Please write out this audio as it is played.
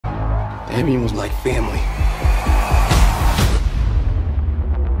Damian was like family.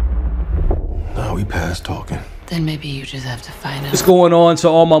 Now we past talking. Then maybe you just have to find out. What's going on to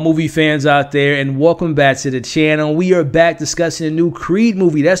all my movie fans out there, and welcome back to the channel. We are back discussing a new Creed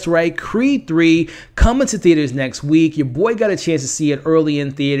movie. That's right, Creed 3 coming to theaters next week. Your boy got a chance to see it early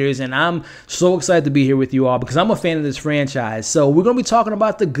in theaters, and I'm so excited to be here with you all because I'm a fan of this franchise. So we're going to be talking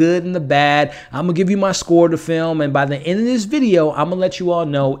about the good and the bad. I'm going to give you my score of the film, and by the end of this video, I'm going to let you all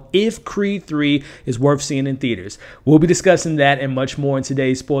know if Creed 3 is worth seeing in theaters. We'll be discussing that and much more in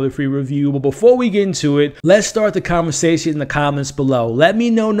today's spoiler-free review. But before we get into it, let's start the conversation in the comments below. Let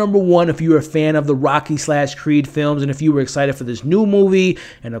me know, number one, if you're a fan of the Rocky/Creed films and if you were excited for this new movie.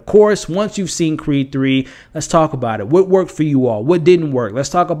 And of course, once you've seen Creed 3, let's talk about it. What worked for you all? What didn't work? Let's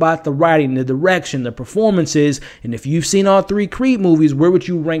talk about the writing, the direction, the performances. And if you've seen all three Creed movies, where would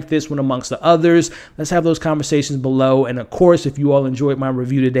you rank this one amongst the others? Let's have those conversations below. And of course, if you all enjoyed my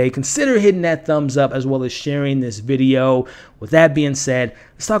review today, consider hitting that thumbs up as well as sharing this video. With that being said,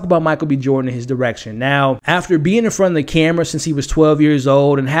 let's talk about Michael B. Jordan and his direction. Now, after being in front of the camera since he was 12 years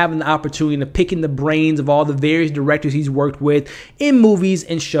old and having the opportunity to pick in the brains of all the various directors he's worked with in movies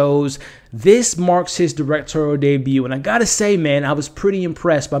and shows, this marks his directorial debut, and I gotta say, man, I was pretty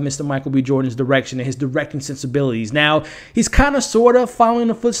impressed by Mr. Michael B. Jordan's direction and his directing sensibilities. Now, he's kind of sort of following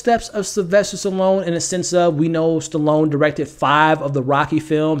the footsteps of Sylvester Stallone in a sense of, we know Stallone directed 5 of the Rocky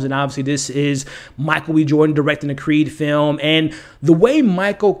films, and obviously this is Michael B. Jordan directing a Creed film, and the way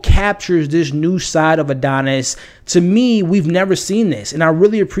Michael captures this new side of Adonis, to me, we've never seen this, and I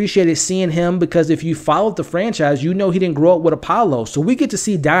really appreciated seeing him because if you followed the franchise, you know he didn't grow up with Apollo, so we get to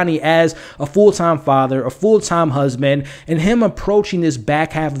see Donnie as a full-time father, a full-time husband, and him approaching this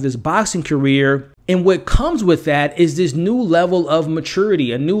back half of his boxing career. And what comes with that is this new level of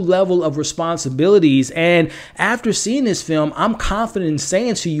maturity, a new level of responsibilities. And after seeing this film, I'm confident in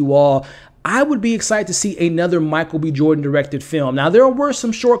saying to you all, I would be excited to see another Michael B. Jordan directed film. Now, there were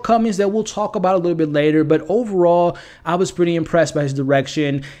some shortcomings that we'll talk about a little bit later, but overall, I was pretty impressed by his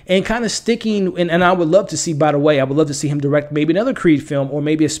direction and kind of sticking, and I would love to see, by the way, I would love to see him direct maybe another Creed film or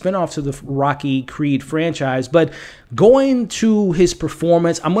maybe a spinoff to the Rocky Creed franchise. But going to his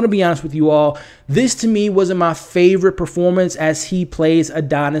performance, I'm going to be honest with you all, this to me wasn't my favorite performance as he plays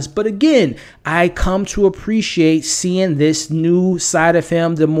Adonis. But again, I come to appreciate seeing this new side of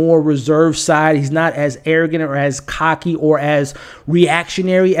him, the more reserved side. He's not as arrogant or as cocky or as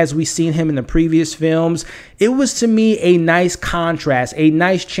reactionary as we've seen him in the previous films. It was to me a nice contrast, a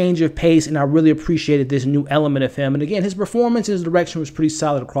nice change of pace, and I really appreciated this new element of him. And again, his performance and his direction was pretty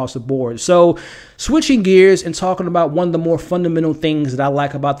solid across the board. So switching gears and talking about one of the more fundamental things that I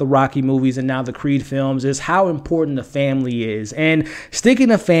like about the Rocky movies and now the Creed films is how important the family is. And sticking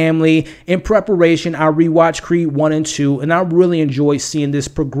to family, in preparation, I rewatched Creed 1 and 2, and I really enjoyed seeing this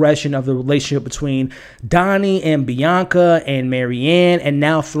progression of the relationship between Donnie and Bianca and Marianne, and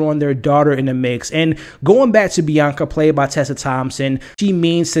now throwing their daughter in the mix. And going back to Bianca, played by Tessa Thompson, she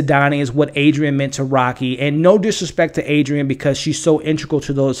means to Donnie is what Adrian meant to Rocky. And no disrespect to Adrian because she's so integral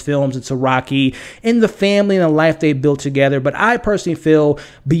to those films and to Rocky and the family and the life they built together. But I personally feel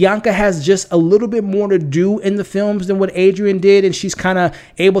Bianca has just a little bit more to do in the films than what Adrian did, and she's kind of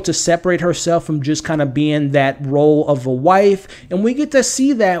able to separate herself from just kind of being that role of a wife. And we get to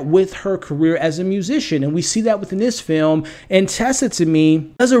see that with her career as a musician, and we see that within this film. And Tessa, to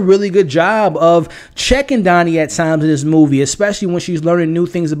me, does a really good job of checking Donnie at times in this movie, especially when she's learning new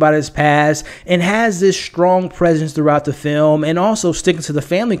things about his past, and has this strong presence throughout the film. And also sticking to the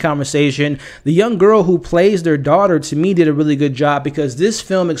family conversation, the young girl who plays their daughter, to me, did a really good job because this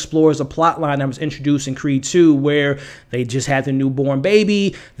film explores a plot line that was introduced in Creed 2 where they just had their newborn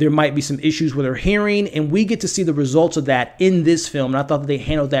baby. There might be some issues with her hearing, and we get to see the results of that in this film. And I thought that they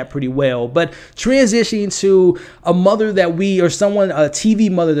handled that pretty well. But transitioning to a mother that a TV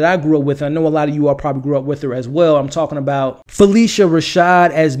mother that I grew up with, I know a lot of you all probably grew up with her as well. I'm talking about Phylicia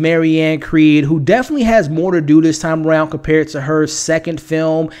Rashad as Marianne Creed, who definitely has more to do this time around compared to her second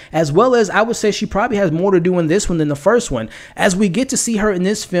film, as well as I would say she probably has more to do in this one than the first one. As we get to see her in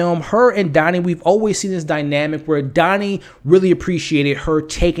this film, her and Donnie, we've always seen this dynamic where Donnie really appreciated her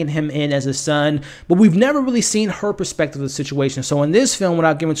taking him in as a son, but we've never really seen her perspective of the situation. So in this film,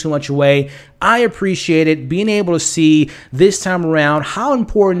 without giving too much away, I appreciated being able to see this time around how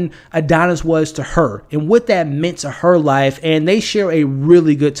important Adonis was to her and what that meant to her life, and they share a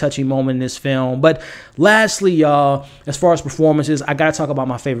really good touching moment in this film. But lastly, y'all, as far as performances, I gotta talk about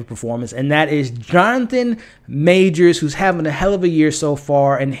my favorite performance, and that is Jonathan Majors, who's having a hell of a year so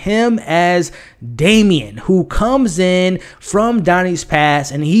far, and him as Damian, who comes in from Donnie's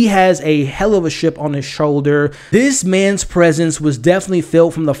past, and he has a hell of a chip on his shoulder. This man's presence was definitely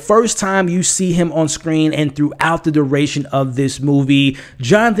felt from the first first time you see him on screen and throughout the duration of this movie.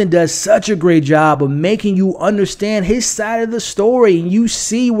 Jonathan does such a great job of making you understand his side of the story, and you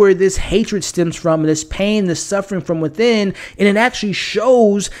see where this hatred stems from, and this pain, this suffering from within, and it actually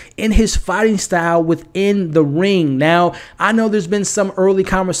shows in his fighting style within the ring. Now, I know there's been some early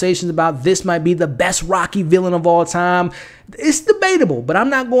conversations about this might be the best Rocky villain of all time. It's debatable, but I'm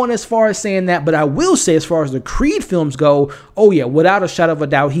not going as far as saying that. But I will say, as far as the Creed films go, oh yeah, without a shadow of a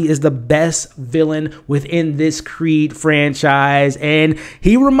doubt, he is the best villain within this Creed franchise. And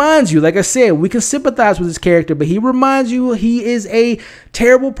he reminds you, like I said, we can sympathize with his character, but he reminds you he is a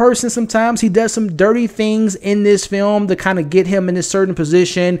terrible person sometimes. He does some dirty things in this film to kind of get him in a certain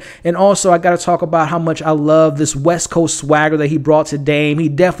position. And also, I got to talk about how much I love this West Coast swagger that he brought to Dame. He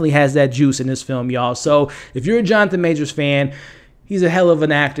definitely has that juice in this film, y'all. So if you're a Jonathan Majors fan, he's a hell of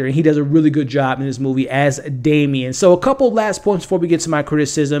an actor, and he does a really good job in this movie as Damian. So a couple last points before we get to my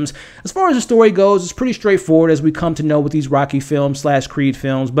criticisms. As far as the story goes, it's pretty straightforward, as we come to know with these Rocky films / Creed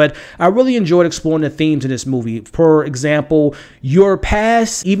films, but I really enjoyed exploring the themes in this movie. For example, your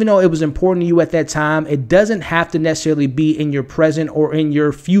past, even though it was important to you at that time, it doesn't have to necessarily be in your present or in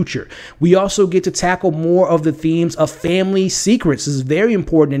your future. We also get to tackle more of the themes of family secrets. This is very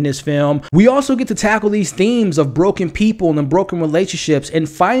important in this film. We also get to tackle these themes of broken people and broken relationships, and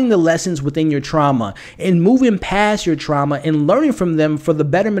finding the lessons within your trauma and moving past your trauma and learning from them for the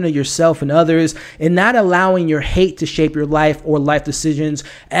betterment of yourself and others, and not allowing your hate to shape your life or life decisions,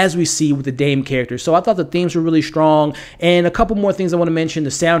 as we see with the Dame character. So I thought the themes were really strong. And a couple more things I want to mention. The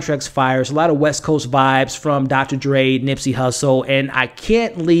soundtrack's fire. There's a lot of West Coast vibes from Dr. Dre, Nipsey Hussle, and I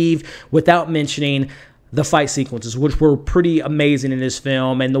can't leave without mentioning the fight sequences, which were pretty amazing in this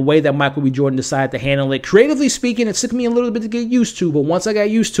film, and the way that Michael B. Jordan decided to handle it. Creatively speaking, it took me a little bit to get used to, but once I got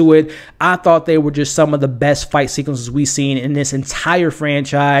used to it, I thought they were just some of the best fight sequences we've seen in this entire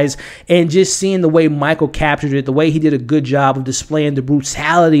franchise. And just seeing the way Michael captured it, the way he did a good job of displaying the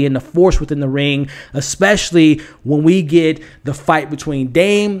brutality and the force within the ring, especially when we get the fight between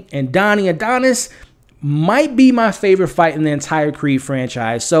Dame and Adonis, might be my favorite fight in the entire Creed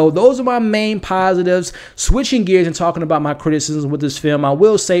franchise. So those are my main positives. Switching gears and talking about my criticisms with this film, I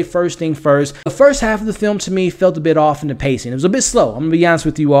will say, first thing first, the first half of the film to me felt a bit off in the pacing. It was a bit slow. I'm gonna be honest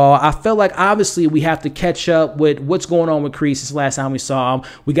with you all. I felt like obviously we have to catch up with what's going on with Creed since the last time we saw him.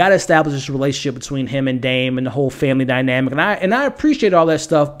 We got to establish this relationship between him and Dame and the whole family dynamic. And I appreciate all that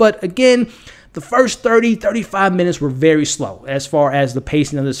stuff. But again, the first 30, 35 minutes were very slow as far as the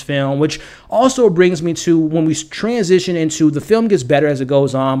pacing of this film, which also brings me to when we transition into the film gets better as it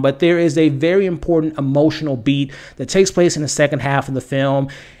goes on, but there is a very important emotional beat that takes place in the second half of the film.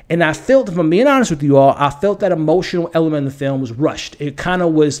 And I felt, if I'm being honest with you all, I felt that emotional element of the film was rushed. It kind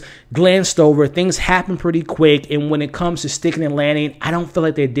of was glanced over. Things happen pretty quick. And when it comes to sticking and landing, I don't feel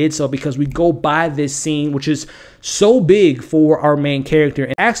like they did so, because we go by this scene, which is so big for our main character.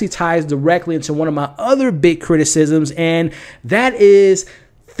 It actually ties directly into one of my other big criticisms, and that is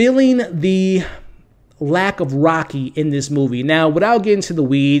feeling the lack of Rocky in this movie. Now, without getting to the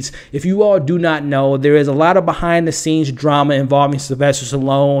weeds, if you all do not know, there is a lot of behind the scenes drama involving Sylvester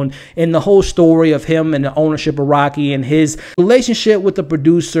Stallone and the whole story of him and the ownership of Rocky and his relationship with the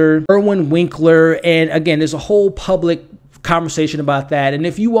producer Irwin Winkler. And again, there's a whole public conversation about that. And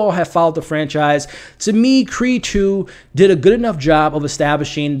if you all have followed the franchise, to me, Creed 2 did a good enough job of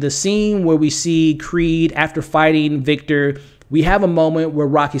establishing the scene where we see Creed after fighting Victor. We have a moment where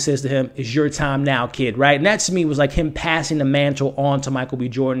Rocky says to him, "It's your time now, kid," right? And that to me was like him passing the mantle on to Michael B.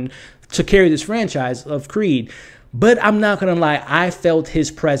 Jordan to carry this franchise of Creed. But I'm not going to lie, I felt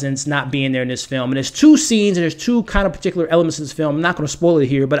his presence not being there in this film. And there's two scenes and there's two kind of particular elements in this film. I'm not going to spoil it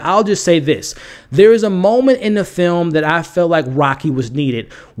here, but I'll just say this. There is a moment in the film that I felt like Rocky was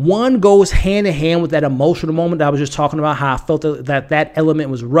needed. One goes hand in hand with that emotional moment that I was just talking about, how I felt that element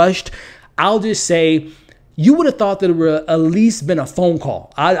was rushed. I'll just say, you would have thought that there would have at least been a phone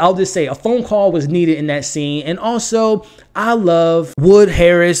call. I'll just say a phone call was needed in that scene. And also, I love Wood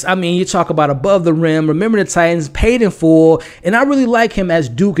Harris. I mean, you talk about above the rim, Remember the Titans, Paid in Full, and I really like him as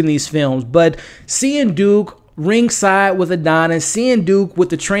Duke in these films. But seeing Duke ringside with Adonis, seeing Duke with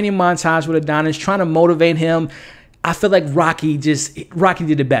the training montage with Adonis, trying to motivate him, I feel like Rocky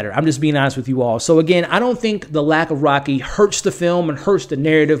did it better. I'm just being honest with you all. So again, I don't think the lack of Rocky hurts the film and hurts the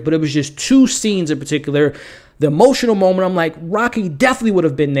narrative, but it was just two scenes in particular the emotional moment, I'm like, Rocky definitely would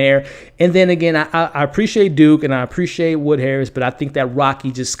have been there. And then again, I appreciate Duke and I appreciate Wood Harris, but I think that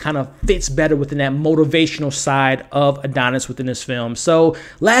Rocky just kind of fits better within that motivational side of Adonis within this film. So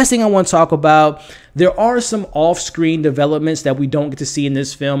last thing I want to talk about, there are some off-screen developments that we don't get to see in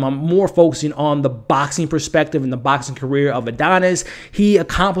this film. I'm more focusing on the boxing perspective and the boxing career of Adonis. He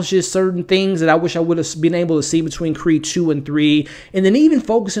accomplishes certain things that I wish I would have been able to see between Creed 2 and 3. And then even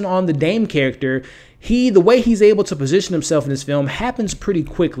focusing on the Dame character, the way he's able to position himself in this film happens pretty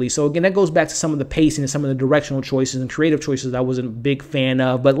quickly. So again, that goes back to some of the pacing and some of the directional choices and creative choices that I wasn't a big fan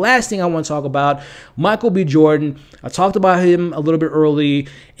of. But last thing I want to talk about, Michael B. Jordan. I talked about him a little bit early,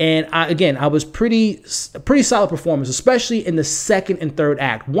 and I was pretty solid performance, especially in the second and third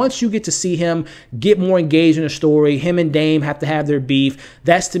act. Once you get to see him get more engaged in the story, him and Dame have to have their beef.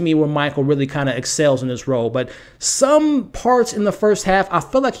 That's to me where Michael really kind of excels in this role. But some parts in the first half, I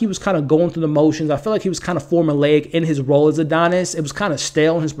felt like he was kind of going through the motions. I felt like he was kind of formulaic in his role as Adonis. It was kind of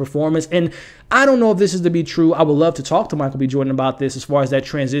stale in his performance. And I don't know if this is to be true. I would love to talk to Michael B. Jordan about this as far as that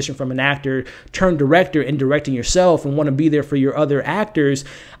transition from an actor turned director and directing yourself and want to be there for your other actors.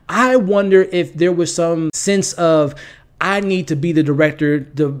 I wonder if there was some sense of, I need to be the director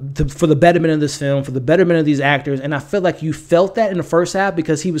for the betterment of this film, for the betterment of these actors. And I feel like you felt that in the first half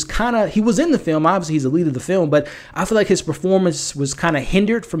because he was in the film. Obviously, he's the lead of the film, but I feel like his performance was kind of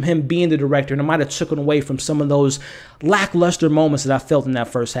hindered from him being the director, and it might have taken away from some of those lackluster moments that I felt in that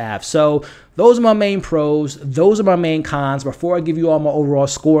first half. So those are my main pros. Those are my main cons. Before I give you all my overall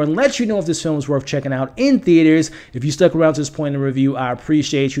score and let you know if this film is worth checking out in theaters, if you stuck around to this point in the review, I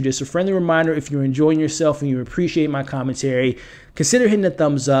appreciate you. Just a friendly reminder, if you're enjoying yourself and you appreciate my commentary, consider hitting the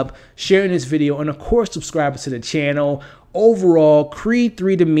thumbs up, sharing this video, and of course, subscribing to the channel. Overall, Creed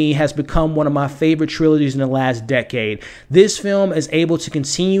 3 to me has become one of my favorite trilogies in the last decade. This film is able to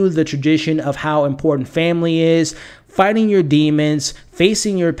continue the tradition of how important family is, fighting your demons,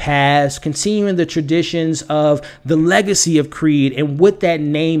 facing your past, continuing the traditions of the legacy of Creed and what that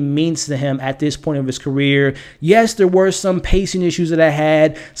name means to him at this point of his career. Yes, there were some pacing issues that I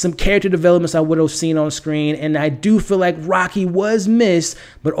had, some character developments I would have seen on screen, and I do feel like Rocky was missed.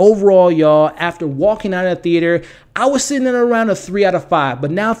 But overall, y'all, after walking out of the theater, I was sitting at around a 3 out of 5.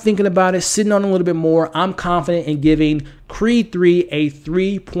 But now thinking about it, sitting on a little bit more, I'm confident in giving Creed 3 a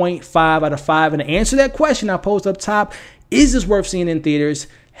 3.5 out of 5. And to answer that question I posed up top, is this worth seeing in theaters?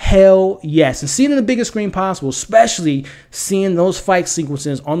 Hell yes. And seeing it on the biggest screen possible, especially seeing those fight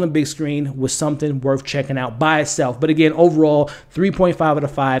sequences on the big screen, was something worth checking out by itself. But again, overall, 3.5 out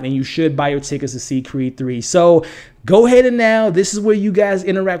of 5, and you should buy your tickets to see Creed 3. So go ahead and now, this is where you guys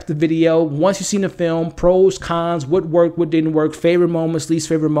interact with the video. Once you've seen the film, pros, cons, what worked, what didn't work, favorite moments, least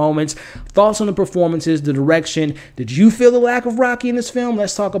favorite moments, thoughts on the performances, the direction. Did you feel the lack of Rocky in this film?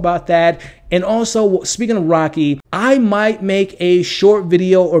 Let's talk about that. And also, speaking of Rocky, I might make a short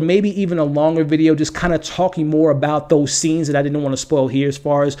video or maybe even a longer video just kind of talking more about those scenes that I didn't want to spoil here as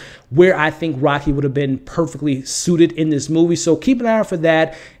far as where I think Rocky would have been perfectly suited in this movie. So keep an eye out for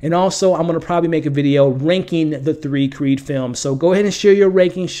that. And also, I'm going to probably make a video ranking the 3 Creed films. So go ahead and share your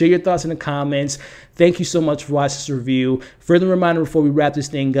rankings, share your thoughts in the comments. Thank you so much for watching this review. Further reminder before we wrap this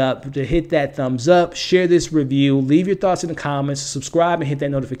thing up to hit that thumbs up, share this review, leave your thoughts in the comments, subscribe and hit that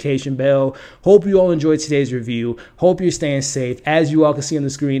notification bell. Hope you all enjoyed today's review. Hope you're staying safe. As you all can see on the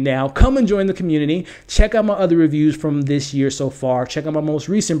screen now, come and join the community. Check out my other reviews from this year so far. Check out my most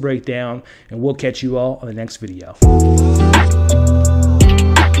recent breakdown, and we'll catch you all on the next video.